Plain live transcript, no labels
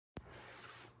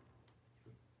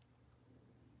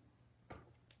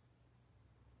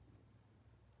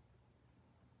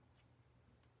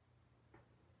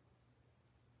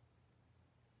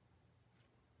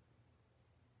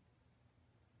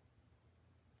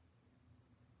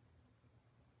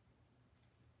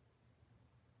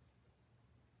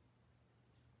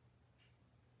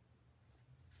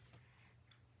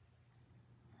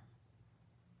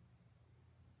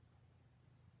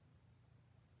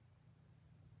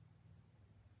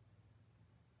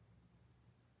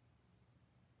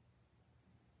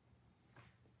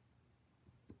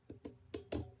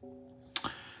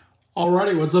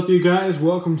Alrighty, what's up, you guys?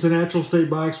 Welcome to Natural State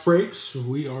Box Breaks.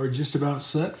 We are just about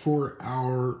set for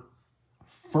our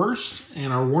first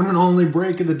and our one and only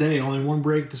break of the day. Only one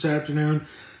break this afternoon.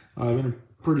 Been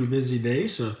a pretty busy day,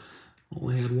 so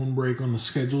only had one break on the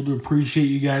schedule. To appreciate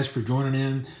you guys for joining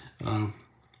in.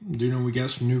 Do know we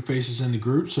got some new faces in the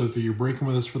group, so if you're breaking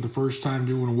with us for the first time,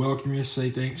 do want to welcome you.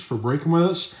 Say thanks for breaking with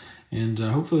us, and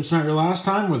hopefully it's not your last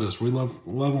time with us. We love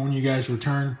when you guys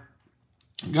return.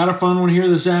 Got a fun one here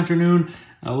this afternoon,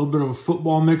 a little bit of a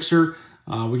football mixer.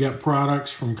 We got products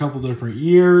from a couple different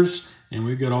years, and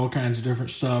we've got all kinds of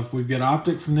different stuff. We've got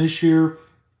Optic from this year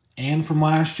and from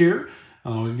last year.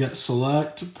 We've got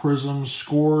Select, Prism,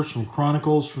 Score, some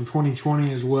Chronicles from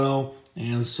 2020 as well,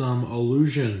 and some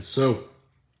Illusions. So,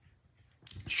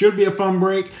 should be a fun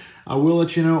break. I will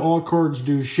let you know all cards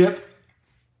do ship.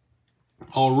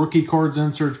 All rookie cards,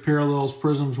 inserts, parallels,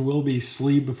 prisms will be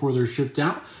sleeved before they're shipped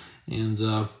out.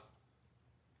 And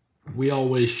we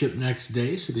always ship next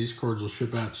day, so these cards will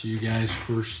ship out to you guys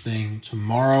first thing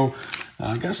tomorrow.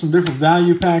 Got some different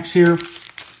value packs here.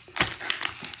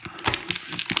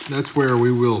 That's where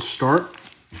we will start.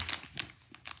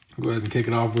 Go ahead and kick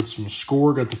it off with some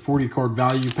Score. Got the 40-card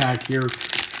value pack here. And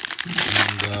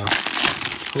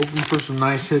hoping for some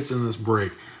nice hits in this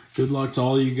break. Good luck to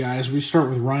all you guys. We start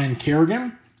with Ryan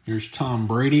Kerrigan. Here's Tom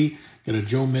Brady. Got a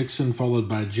Joe Mixon followed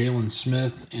by Jalen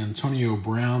Smith, Antonio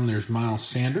Brown. There's Miles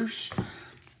Sanders.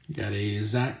 Got a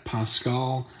Zach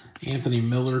Pascal. Anthony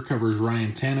Miller covers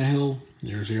Ryan Tannehill.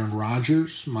 There's Aaron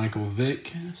Rodgers, Michael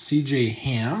Vick, C.J.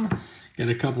 Ham. Got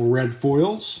a couple red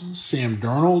foils. Sam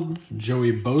Darnold,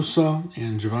 Joey Bosa,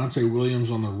 and Javonte Williams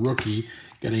on the rookie.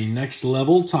 Got a next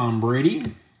level Tom Brady.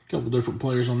 A couple different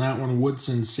players on that one.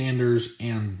 Woodson, Sanders,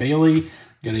 and Bailey.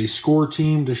 Got a Score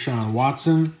team, Deshaun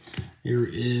Watson. Here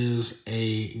is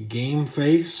a game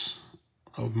face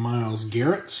of Myles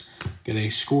Garrett. Got a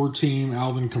Score team,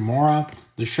 Alvin Kamara.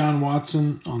 Deshaun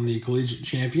Watson on the Collegiate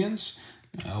Champions,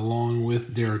 along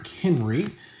with Derrick Henry.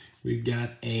 We've got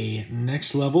a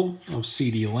next level of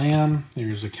CeeDee Lamb.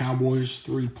 There's a Cowboys,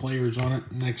 3 players on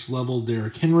it. Next level,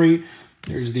 Derrick Henry.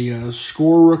 There's the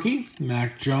Score rookie,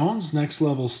 Mac Jones. Next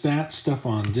level stats,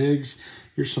 Stephon Diggs.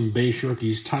 Here's some base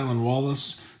rookies, Tylan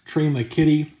Wallace, Trey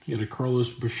McKitty. You got a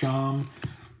Carlos Basham,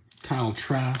 Kyle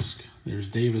Trask. There's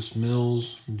Davis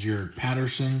Mills, Jared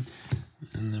Patterson.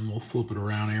 And then we'll flip it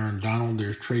around. Aaron Donald.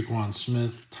 There's Traquan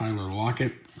Smith, Tyler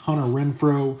Lockett, Hunter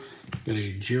Renfrow. Got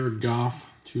a Jared Goff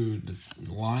to the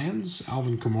Lions,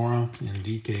 Alvin Kamara, and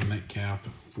DK Metcalf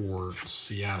for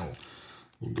Seattle.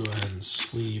 We'll go ahead and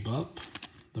sleeve up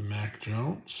the Mac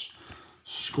Jones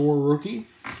Score rookie,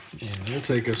 and we'll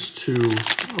take us to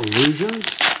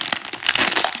Illusions.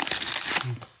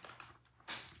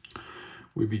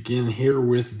 We begin here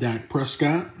with Dak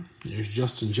Prescott. There's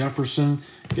Justin Jefferson.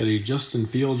 Got a Justin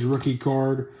Fields rookie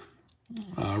card.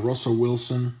 Russell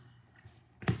Wilson.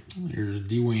 There's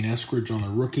Dwayne Eskridge on the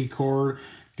rookie card.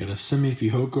 Got a Simi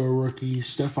Fehoko rookie.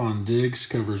 Stephon Diggs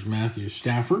covers Matthew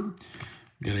Stafford.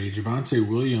 Got a Javonte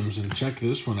Williams, and check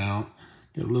this one out.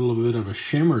 Got a little bit of a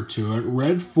shimmer to it.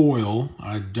 Red foil.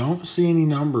 I don't see any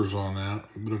numbers on that,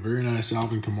 but a very nice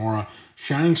Alvin Kamara.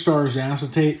 Shining Stars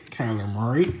Acetate, Kyler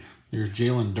Murray. There's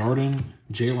Jalen Darden.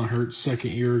 Jalen Hurts,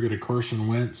 second year. Got a Carson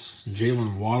Wentz.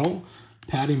 Jalen Waddle.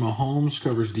 Patty Mahomes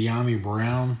covers De'Ami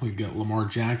Brown. We've got Lamar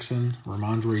Jackson,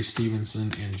 Ramondre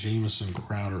Stevenson, and Jamison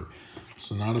Crowder.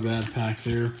 So not a bad pack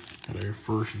there. Got a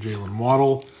first Jalen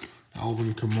Waddle,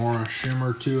 Alvin Kamara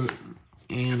shimmer to it,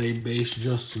 and a base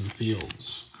Justin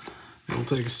Fields. That'll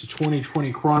take us to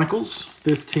 2020 Chronicles.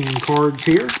 15 cards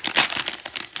here.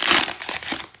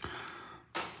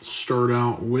 Start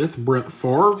out with Brett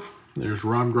Favre. There's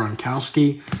Rob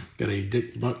Gronkowski. Got a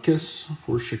Dick Butkus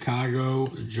for Chicago.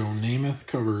 Joe Namath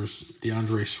covers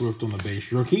DeAndre Swift on the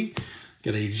base rookie.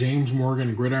 Got a James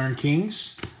Morgan Gridiron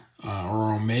Kings.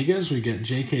 Or Omegas. We got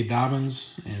J.K.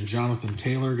 Dobbins and Jonathan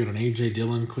Taylor. Got an A.J.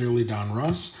 Dillon, clearly Don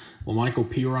Russ. Michael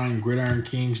Pirine Gridiron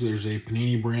Kings. There's a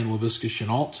Panini brand LaVisca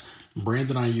Chenault.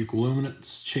 Brandon Ayuk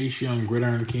Luminance. Chase Young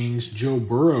Gridiron Kings. Joe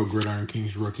Burrow Gridiron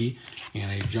Kings rookie.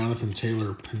 And a Jonathan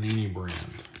Taylor Panini brand.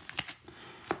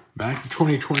 Back to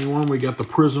 2021, we got the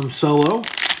Prism Cello. Got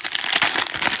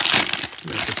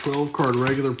the 12-card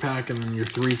regular pack and then your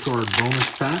 3-card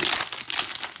bonus pack.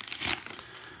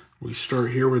 We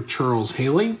start here with Charles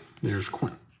Haley. There's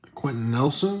Quentin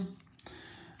Nelson.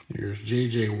 There's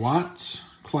J.J. Watts.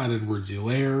 Clyde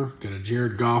Edwards-Helaire. Got a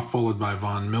Jared Goff followed by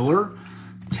Von Miller.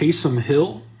 Taysom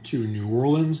Hill to New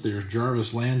Orleans. There's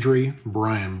Jarvis Landry.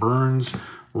 Brian Burns.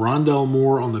 Rondell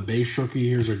Moore on the base rookie.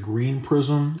 Here's a green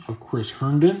prism of Chris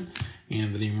Herndon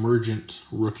and an emergent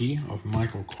rookie of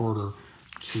Michael Carter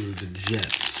to the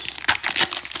Jets.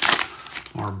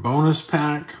 Our bonus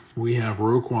pack, we have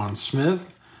Roquan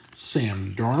Smith,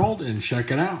 Sam Darnold, and check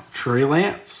it out, Trey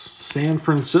Lance, San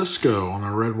Francisco on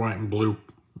a red, white, and blue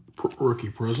rookie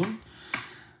prism.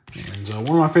 And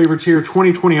one of my favorites here,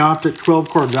 2020 Optic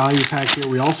 12-card value pack here.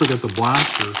 We also got the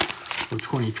blaster of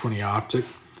 2020 Optic.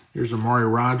 Here's Amari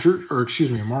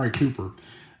Cooper.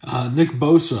 Nick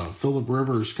Bosa, Phillip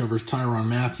Rivers covers Tyrann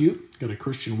Mathieu. Got a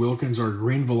Christian Wilkins. Our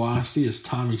green velocity is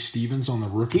Tommy Stevens on the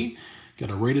rookie. Got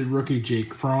a rated rookie,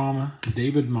 Jake Fromm.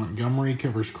 David Montgomery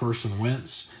covers Carson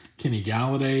Wentz. Kenny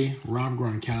Galladay, Rob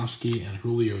Gronkowski, and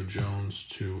Julio Jones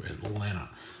to Atlanta.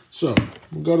 So,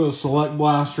 we'll go to the Select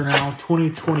Blaster now,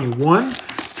 2021.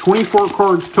 24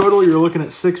 cards total. You're looking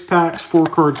at 6 packs, 4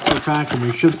 cards per pack, and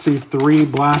we should see 3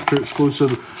 Blaster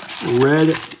exclusive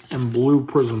red and blue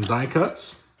prism die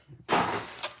cuts.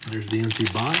 There's the empty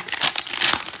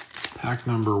box. Pack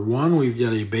number 1, we've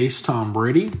got a base Tom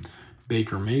Brady,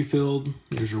 Baker Mayfield.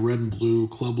 There's a red and blue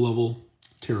club level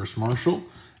Terrace Marshall,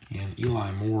 and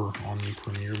Eli Moore on the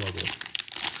premier level.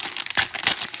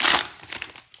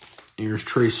 Here's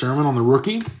Trey Sermon on the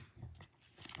rookie.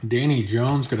 Danny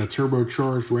Jones got a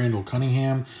turbocharged Randall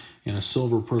Cunningham and a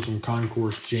silver prism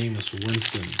concourse Jameis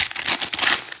Winston.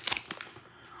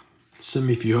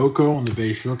 Simi Fehoko on the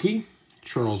base rookie.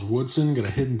 Charles Woodson got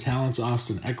a hidden talents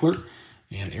Austin Eckler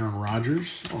and Aaron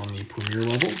Rodgers on the premier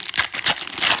level.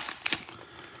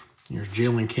 Here's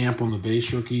Jalen Camp on the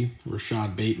base rookie.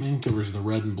 Rashad Bateman covers the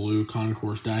red and blue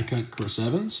concourse die cut Chris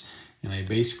Evans and a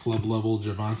base club level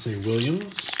Javonte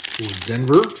Williams for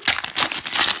Denver.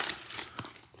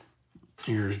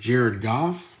 Here's Jared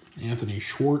Goff, Anthony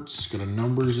Schwartz, got a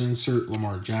numbers insert,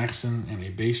 Lamar Jackson, and a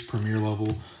base premier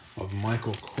level of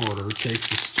Michael Carter.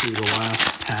 Takes us to the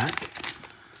last pack.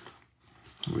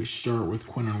 We start with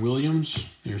Quinnen Williams.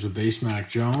 There's a base Mac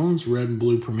Jones, red and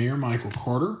blue premier Michael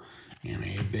Carter, and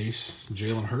a base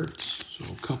Jalen Hurts. So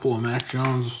a couple of Mac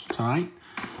Jones tonight.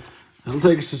 That'll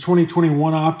take us to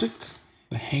 2021 Optic.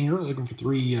 The hanger, looking for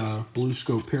 3 blue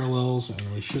scope parallels, and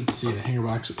we should see the hanger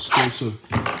box exclusive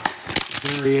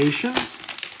variation.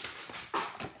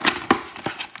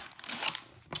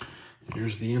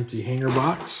 Here's the empty hanger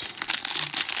box.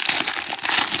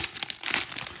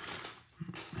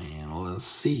 And let's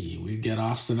see, we've got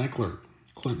Austin Eckler,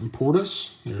 Clinton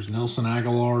Portis. There's Nelson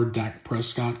Aguilar, Dak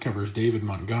Prescott covers David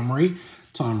Montgomery.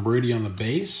 Tom Brady on the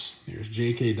base. There's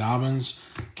J.K. Dobbins.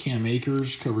 Cam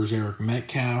Akers covers Eric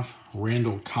Metcalf.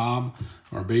 Randall Cobb.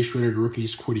 Our base rated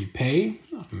rookies, Kwity Paye,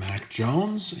 Mac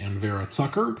Jones, and Vera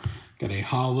Tucker. Got a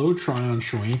hollow Tryon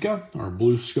Shoyinka. Our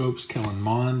blue scopes, Kellen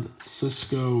Mond,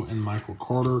 Cisco, and Michael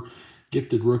Carter.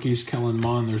 Gifted rookies, Kellen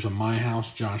Mond. There's a My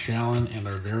House, Josh Allen. And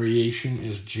our variation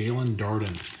is Jalen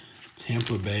Darden,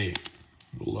 Tampa Bay.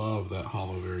 Love that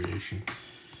hollow variation.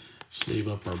 Save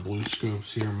up our blue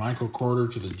scopes here. Michael Carter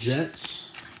to the Jets.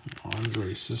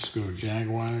 Andre Cisco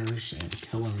Jaguars. And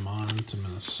Kellen Mond to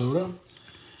Minnesota.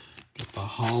 Got the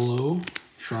hollow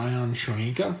Tryon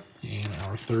Shoyinka. And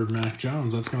our third Mac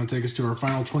Jones. That's going to take us to our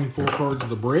final 24 cards of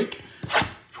the break.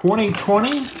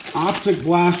 2020 Optic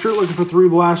Blaster. Looking for 3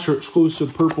 Blaster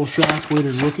exclusive Purple Shack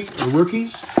rated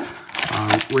rookies.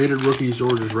 Rated rookies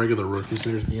or just regular rookies.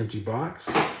 There's the empty box.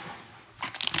 And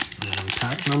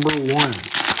pack number 1.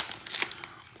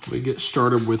 We get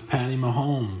started with Patty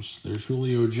Mahomes. There's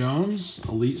Julio Jones,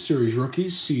 Elite Series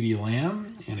rookies, CeeDee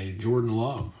Lamb, and a Jordan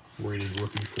Love, rated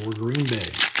rookie for Green Bay.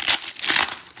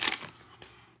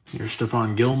 Here's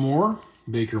Stephon Gilmore,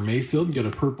 Baker Mayfield, got a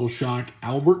Purple Shock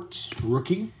Alberts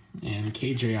rookie, and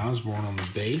KJ Osborne on the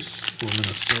base for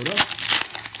Minnesota.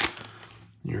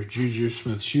 Here's Juju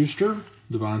Smith-Schuster,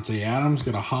 Devontae Adams,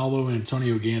 got a hollow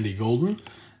Antonio Gandy Golden,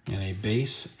 and a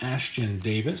base Ashton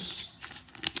Davis.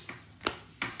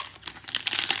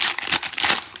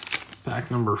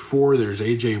 Pack number 4, there's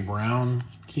A.J. Brown,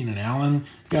 Keenan Allen.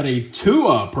 Got a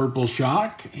Tua Purple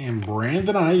Shock and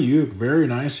Brandon Ayuk. Very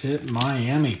nice hit in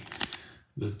Miami.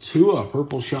 The Tua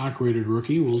Purple Shock rated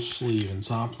rookie will sleeve and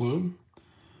top load.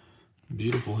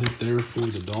 Beautiful hit there for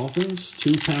the Dolphins.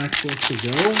 2 packs left to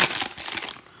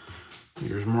go.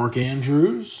 Here's Mark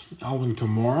Andrews, Alvin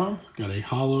Kamara. Got a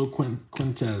hollow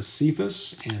Quintez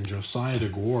Cephas and Josiah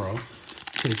DeGuara.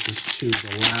 Takes us to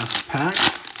the last pack.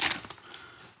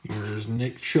 Here's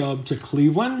Nick Chubb to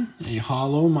Cleveland, a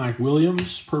hollow Mike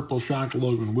Williams, Purple Shock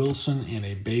Logan Wilson, and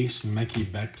a base Mekhi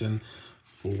Becton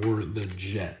for the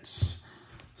Jets.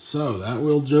 So that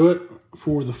will do it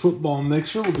for the football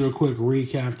mixer. We'll do a quick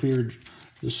recap here.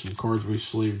 Just some cards we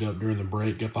sleeved up during the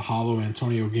break. Got the hollow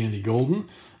Antonio Gandy Golden,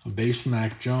 a base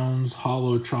Mac Jones,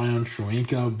 hollow Tryon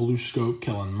Shoyinka, blue scope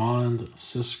Kellen Mond,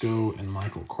 Cisco, and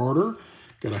Michael Carter.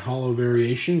 Got a hollow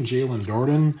variation, Jalen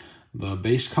Darden, The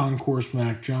base concourse,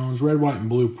 Mac Jones. Red, white, and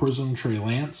blue prism, Trey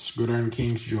Lance. Gridiron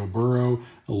Kings, Joe Burrow.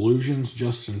 Illusions,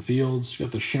 Justin Fields.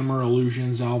 Got the shimmer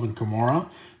illusions, Alvin Kamara.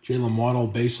 Jalen Waddle,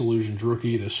 base illusions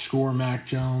rookie. The score, Mac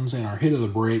Jones. And our hit of the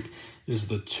break is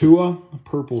the Tua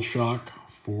Purple Shock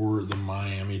for the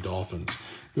Miami Dolphins.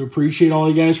 We appreciate all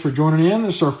you guys for joining in.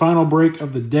 This is our final break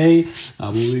of the day.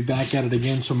 We'll be back at it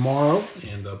again tomorrow,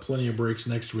 and plenty of breaks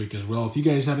next week as well. If you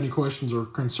guys have any questions or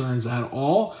concerns at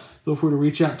all, feel free to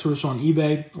reach out to us on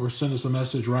eBay or send us a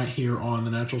message right here on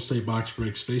the Natural State Box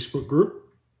Breaks Facebook group.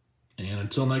 And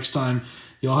until next time,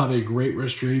 y'all have a great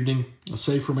rest of your evening, a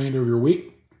safe remainder of your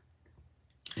week,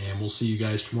 and we'll see you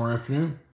guys tomorrow afternoon.